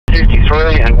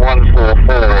143 and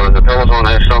 144. The peloton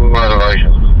has some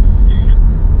motivation.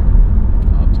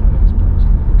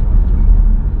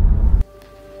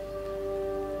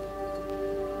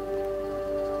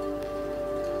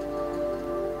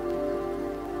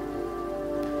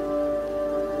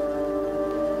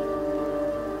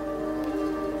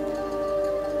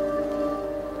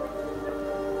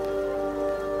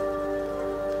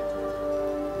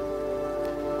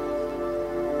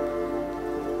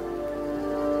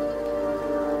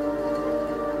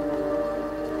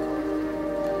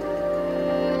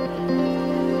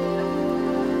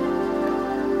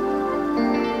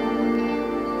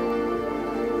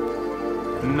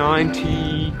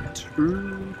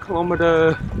 92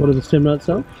 kilometre. What does the sim note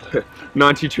say?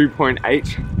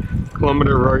 92.8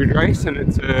 kilometre road race, and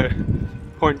it's a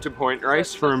point-to-point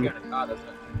race from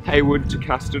Haywood to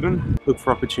Casterton. Look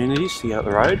for opportunities to get up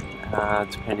the road,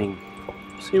 depending,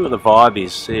 see what the vibe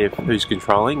is, see if who's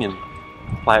controlling and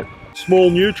play it. Small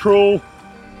neutral,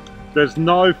 there's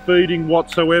no feeding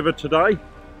whatsoever today.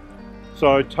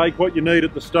 So take what you need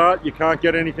at the start. You can't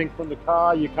get anything from the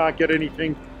car, you can't get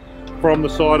anything from the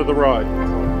side of the road.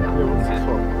 Yeah, what's this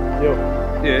one?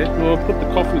 Yeah, well, I'll put the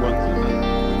coffee ones in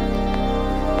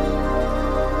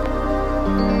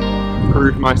there.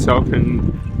 Prove myself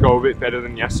and go a bit better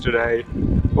than yesterday.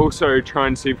 Also try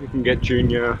and see if we can get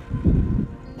Junior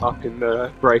up in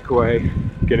the breakaway,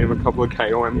 get him a couple of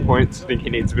KOM points. I think he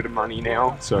needs a bit of money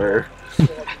now, so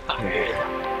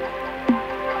yeah.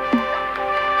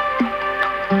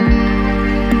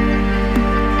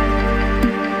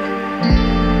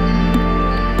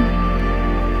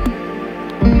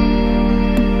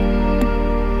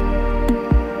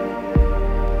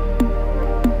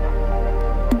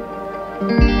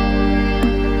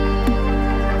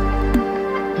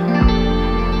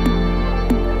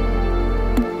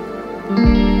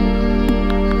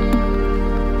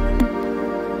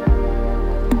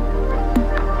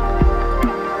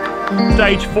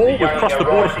 Stage 4, we've crossed the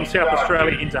border from South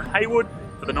Australia into Haywood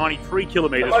for the 93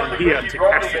 kilometres from here to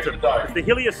Casterton. It's the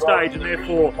hilliest stage and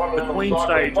therefore the queen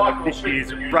stage of this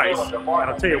year's race. And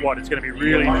I'll tell you what, it's going to be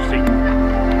really interesting.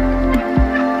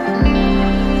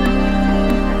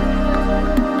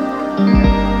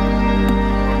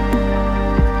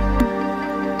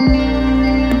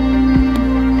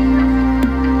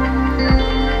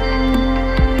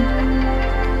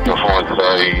 You'll find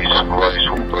today's race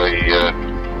will be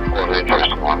quite an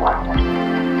interesting one.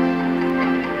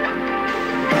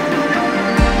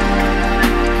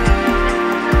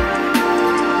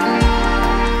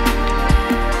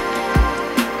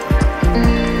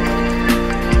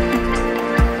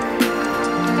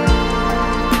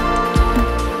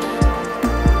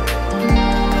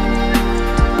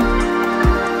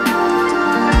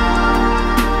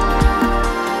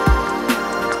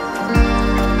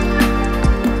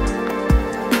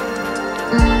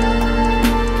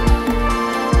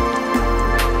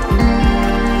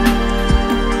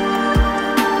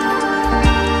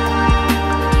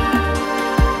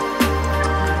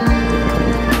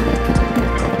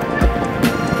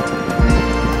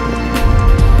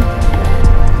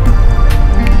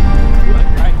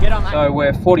 So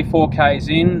we're 44 k's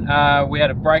in. We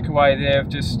had a breakaway there of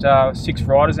just 6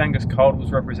 riders. Angus Cold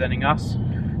was representing us.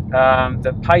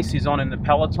 The pace is on in the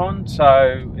peloton,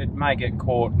 so it may get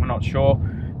caught. We're not sure.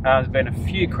 There's been a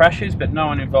few crashes, but no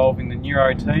one involving the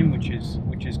Neuro team, which is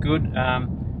good. A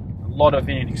lot of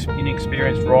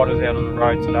inexperienced riders out on the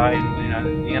road today, and you know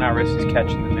the NRS is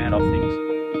catching them out, I think.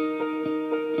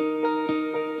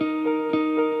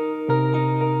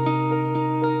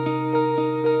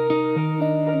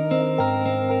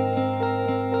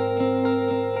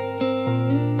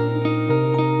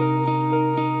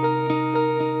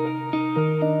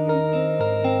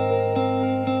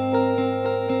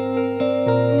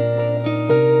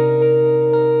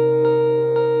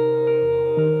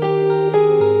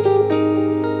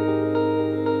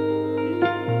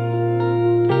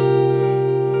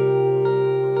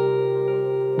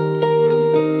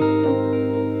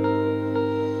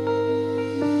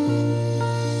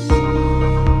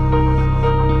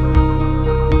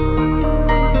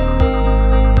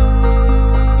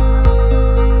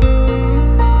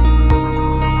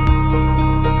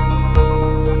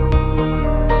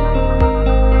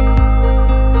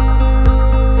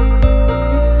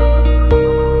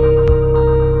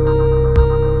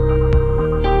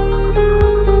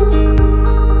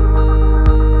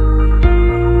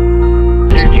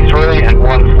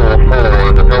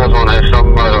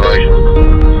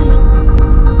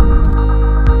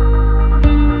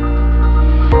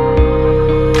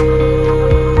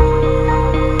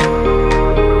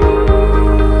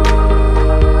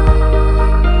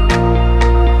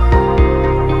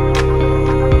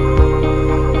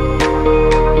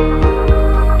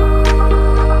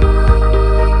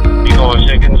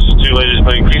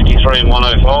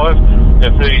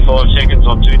 seconds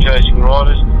on 2 chasing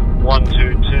riders, 1, 2, 2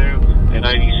 and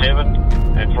 87.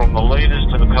 And from the leaders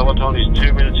to the peloton is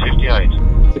 2 minutes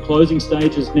 58. The closing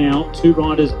stages now, 2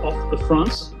 riders off the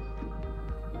front.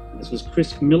 This was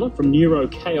Chris Miller from Neuro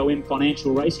KOM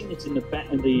Financial Racing. It's in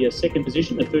the second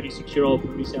position, the 36-year-old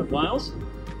from New South Wales.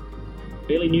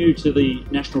 Fairly new to the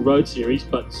National Road Series,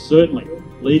 but certainly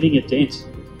leaving a dent.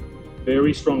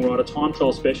 Very strong rider, time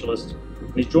trial specialist.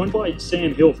 And he's joined by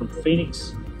Sam Hill from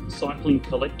Phoenix Cycling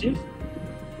Collective.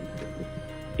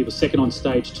 He was second on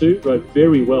stage 2, rode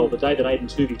very well. The day that Aidan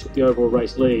Tuvey took the overall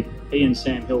race lead, he and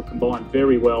Sam Hill combined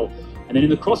very well. And then in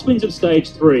the crosswinds of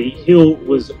stage 3, Hill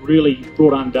was really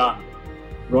brought undone.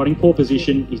 Riding poor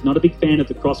position, he's not a big fan of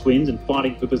the crosswinds and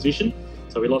fighting for position,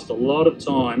 so he lost a lot of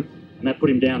time, and that put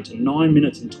him down to 9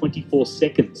 minutes and 24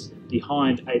 seconds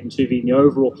behind Aidan Tuvey in the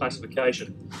overall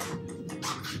classification.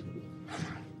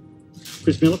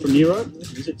 Chris Miller from Neuro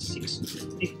is at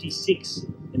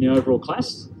 6.56 in the overall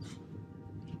class.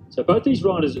 So both these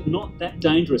riders are not that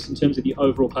dangerous in terms of the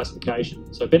overall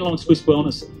classification. So Benelong Swiss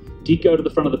Wellness did go to the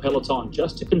front of the peloton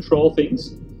just to control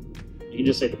things. You can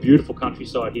just see the beautiful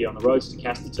countryside here on the roads to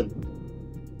Casterton.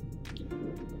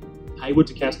 Hayward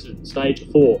to Casterton, stage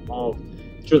 4 of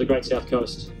Through the Great South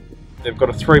Coast. They've got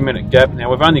a 3-minute gap now.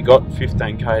 We've only got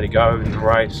 15k to go in the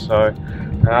race, so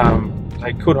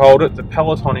they could hold it. The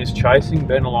peloton is chasing.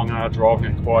 Benelong are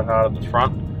driving it quite hard at the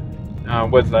front.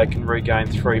 Whether they can regain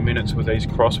 3 minutes with these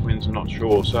crosswinds, I'm not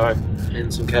sure. So,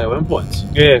 And some KOM points.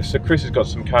 yeah, so Chris has got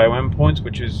some KOM points,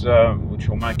 which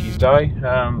will make his day.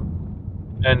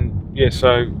 And yeah,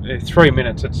 so 3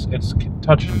 minutes, it's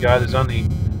touch and go.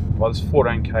 There's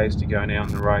 14 k's to go now in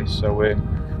the race, so we're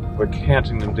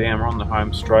counting them down. We're on the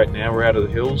home straight now. We're out of the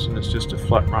hills, and it's just a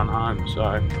flat run home.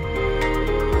 So.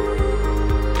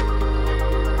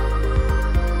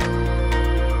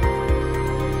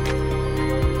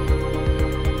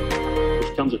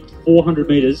 Comes at 400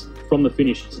 metres from the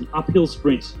finish. It's an uphill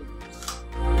sprint.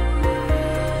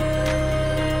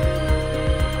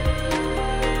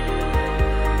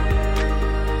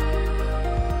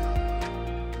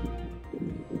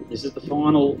 This is the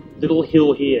final little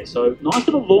hill here. So nice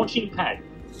little launching pad.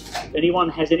 If anyone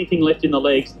has anything left in the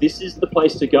legs, this is the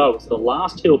place to go. It's the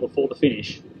last hill before the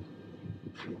finish.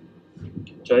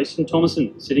 Jason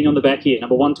Thomason sitting on the back here,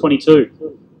 number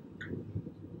 122.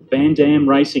 Van Dam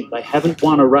Racing. They haven't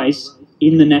won a race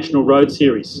in the National Road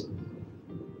Series.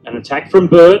 An attack from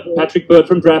Burt, Patrick Burt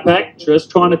from Drapac,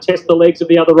 just trying to test the legs of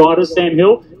the other riders. Sam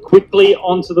Hill quickly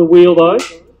onto the wheel though.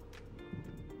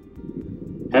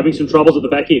 Having some troubles at the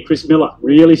back here. Chris Miller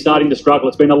really starting to struggle.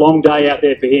 It's been a long day out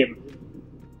there for him.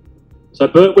 So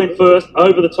Burt went first,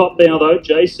 over the top now though.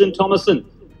 Jason Thomason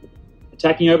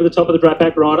attacking over the top of the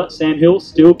Drapac rider. Sam Hill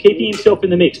still keeping himself in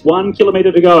the mix. 1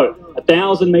 kilometre to go.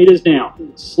 1,000 metres now.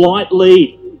 Slight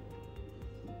lead.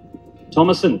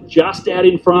 Thomason just out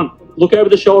in front. Look over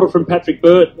the shoulder from Patrick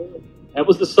Burt. That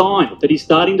was the sign that he's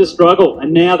starting to struggle,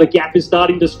 and now the gap is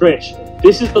starting to stretch.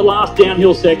 This is the last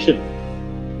downhill section.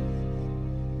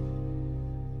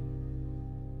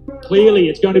 Clearly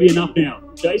it's going to be enough now.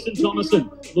 Jason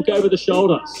Thomason, look over the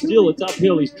shoulder. Still, it's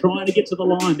uphill. He's trying to get to the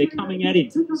line. They're coming at him.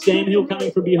 Sam Hill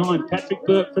coming from behind. Patrick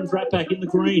Burt from Drapac in the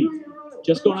green.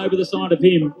 Just gone over the side of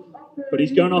him, but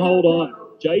he's going to hold on.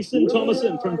 Jason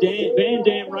Thomason from Van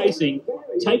Dam Racing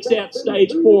takes out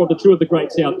stage 4 of the Tour of the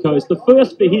Great South Coast. The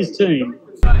first for his team.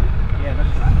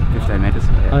 15 metres.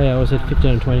 Yeah. Oh yeah, I was at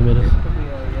 15 and 20 metres.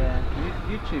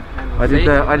 I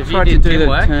tried to do the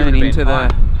turn into the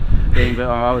thing, but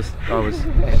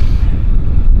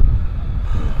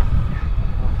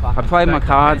I played my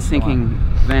cards thinking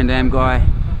Van Dam guy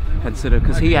had sort of,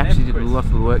 because he actually did a lot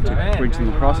of the work to bridge them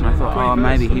across, and I thought, oh,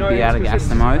 maybe he'd be able to gas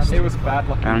the most. And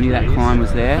I knew that climb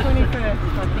was there.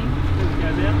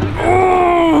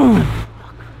 Oh!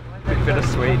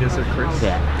 Bittersweet, is it, Chris?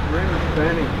 Yeah.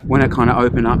 When it kind of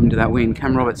opened up into that wind,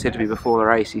 Cam Roberts said to me before the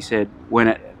race, he said, when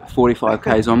it 45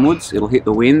 k's onwards, it'll hit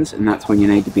the winds, and that's when you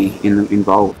need to be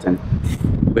involved. And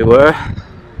we were,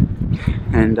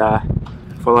 and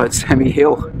followed Sammy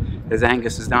Hill, as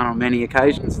Angus has done on many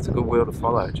occasions. It's a good wheel to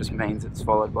follow. It just means it's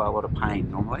followed by a lot of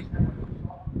pain normally.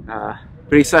 But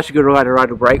he's such a good rider to ride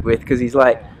a break with, because he's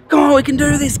like, come on, we can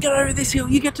do this, get over this hill,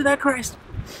 you get to that crest.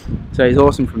 So he's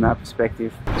awesome from that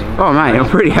perspective. Oh mate, I'm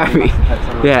pretty happy.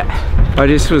 Yeah, I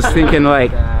just was thinking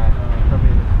like,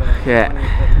 yeah,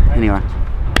 anyway,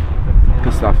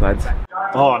 good stuff lads.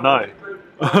 Oh no.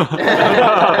 I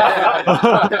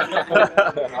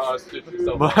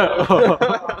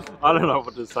don't know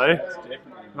what to say.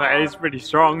 Mate, he's pretty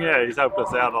strong, yeah, he's helped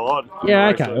us out a lot. Yeah,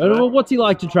 okay. Well, what's he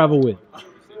like to travel with?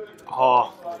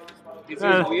 Oh, Is he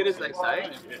as weird as they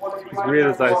say? As weird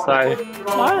as they say.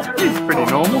 He's pretty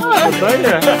normal, I'd say,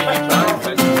 yeah.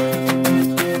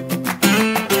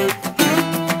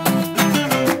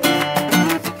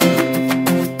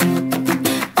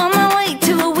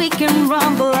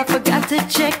 To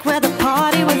check where the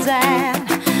party was at.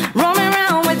 Roaming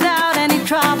around without any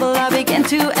trouble, I began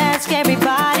to ask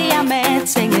everybody I met,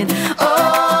 singing,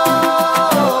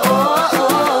 oh, oh,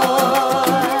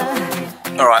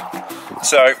 oh. Alright,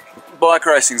 so bike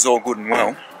racing's all good and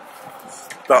well,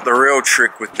 but the real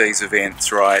trick with these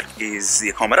events, right, is the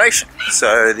accommodation.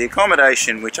 So the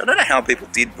accommodation, which I don't know how people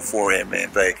did before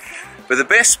Airbnb, but the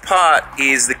best part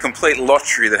is the complete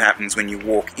lottery that happens when you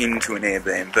walk into an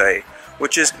Airbnb,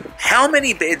 which is how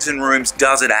many beds and rooms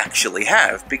does it actually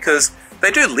have? Because they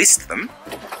do list them,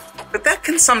 but that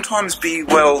can sometimes be,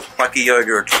 well, like a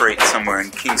yoga retreat somewhere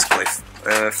in Kingscliff,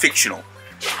 fictional.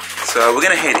 So we're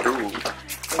going to head... Ooh.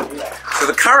 So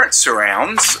the current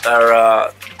surrounds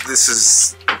are, this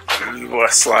is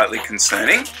slightly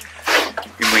concerning.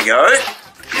 In we go.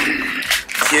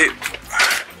 Cute.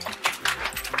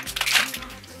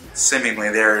 Seemingly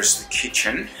there is the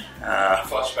kitchen.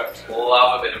 Flashback to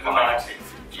love a bit of the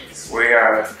 1950s. We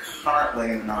are currently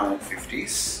in the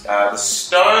 1950s. The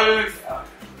stove,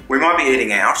 we might be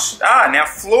eating out. Now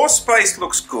floor space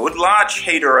looks good. Large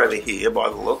heater over here by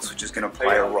the looks, which is going to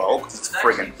play a role because it's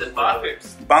friggin'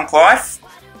 bunk life.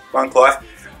 Bunk life.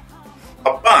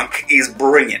 A bunk is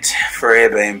brilliant for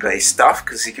Airbnb stuff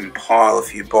because you can pile a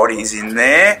few bodies in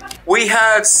there. We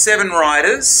have 7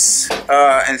 riders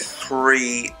and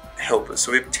 3 helpers,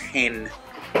 so we have 10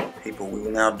 people. We will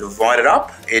now divide it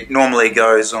up. It normally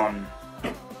goes on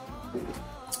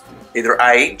either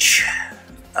age,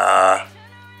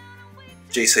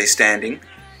 GC standing,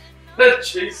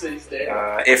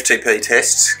 FTP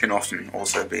tests can often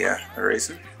also be a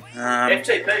reason.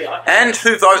 FTP, and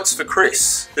who votes for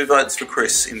Chris? Who votes for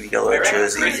Chris in the yellow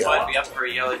jersey? Chris might be up for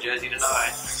a yellow jersey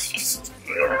tonight.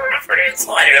 Pretty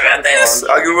excited about this.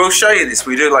 We'll show you this.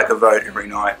 We do like a vote every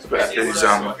night about who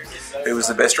was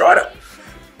the best rider.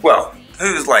 Well,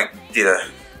 who's like did a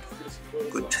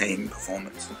good team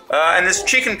performance. And there's a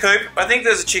chicken coop. I think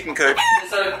there's a chicken coop.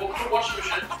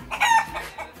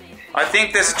 I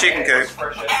think there's a chicken coop.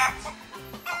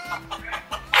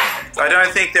 I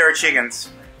don't think there are chickens.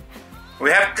 We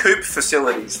have coop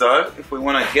facilities though, if we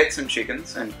want to get some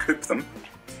chickens and coop them.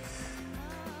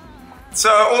 So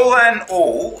all in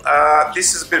all,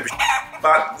 this is a bit of a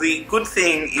but the good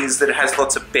thing is that it has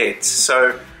lots of beds.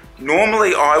 So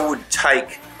normally I would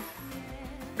take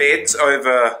beds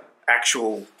over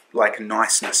actual like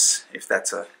niceness, if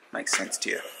that's makes sense to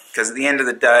you. Because at the end of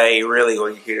the day, really all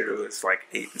you're here to do is like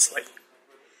eat and sleep.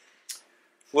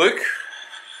 Luke,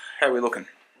 how are we looking?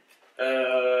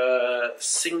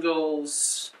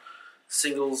 Singles,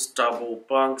 double,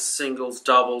 bunks, singles,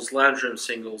 doubles, lounge room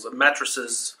singles,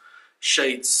 mattresses,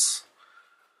 sheets.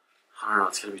 I don't know,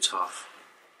 it's going to be tough.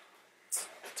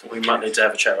 So we might need to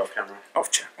have a chat off camera.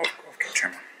 Off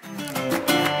camera.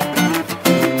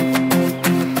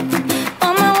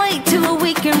 On my way to a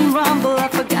weekend rumble, I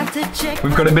forgot to check.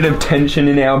 We've got a bit of tension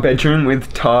in our bedroom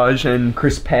with Taj and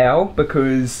Chris Powell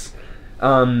because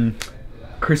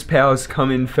Chris Powell's come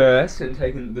in first and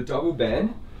taken the double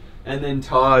bed, and then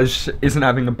Taj isn't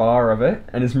having a bar of it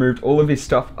and has moved all of his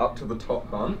stuff up to the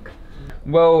top bunk.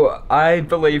 Well, I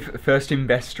believe first in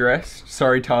best dressed.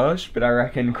 Sorry Taj, but I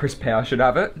reckon Chris Powell should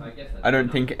have it. I don't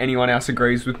think anyone else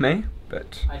agrees with me,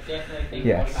 but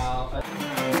yes.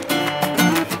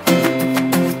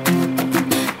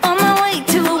 On my way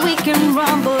to a weekend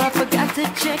rumble, I forgot to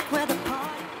check where the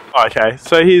Okay,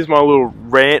 so here's my little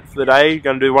rant for the day.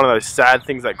 Going to do one of those sad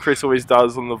things that Chris always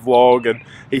does on the vlog, and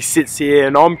he sits here,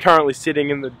 and I'm currently sitting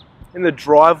in the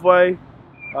driveway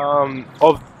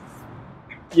of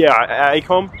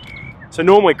accom. So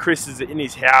normally Chris is in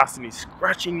his house and he's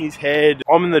scratching his head.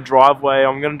 I'm in the driveway.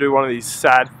 I'm going to do one of these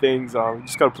sad things.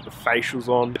 Just got to put the facials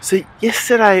on. See,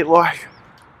 yesterday, like,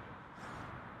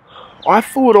 I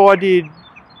thought I did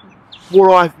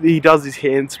what he does his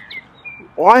hands.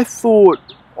 I thought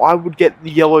I would get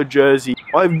the yellow jersey.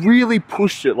 I really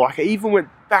pushed it, like I even went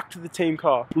back to the team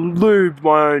car, lubed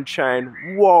my own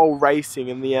chain while racing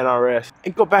in the NRS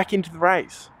and got back into the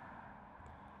race.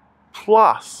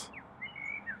 Plus,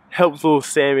 helped little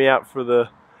Sammy out for the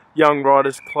young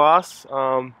riders class.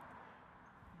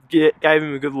 Gave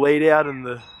him a good lead out, and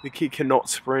the kid cannot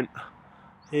sprint.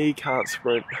 He can't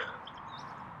sprint.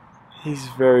 He's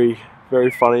very, very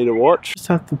funny to watch. Just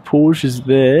have the Porsches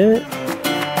there.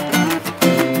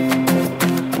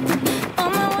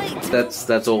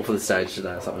 That's all for the stage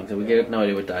today or something, so we get no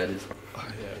idea what day it is.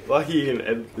 Lucky you can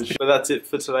edit this. But that's it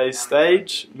for today's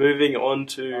stage. Moving on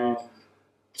to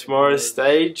tomorrow's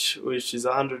stage, which is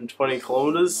 120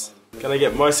 kilometers. Gonna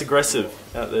get most aggressive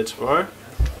out there tomorrow.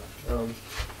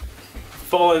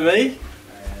 Follow me.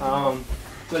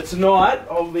 So tonight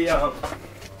I'll be I'll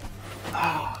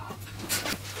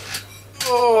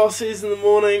see you in the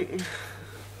morning.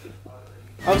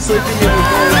 I'm sleeping in the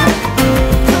morning.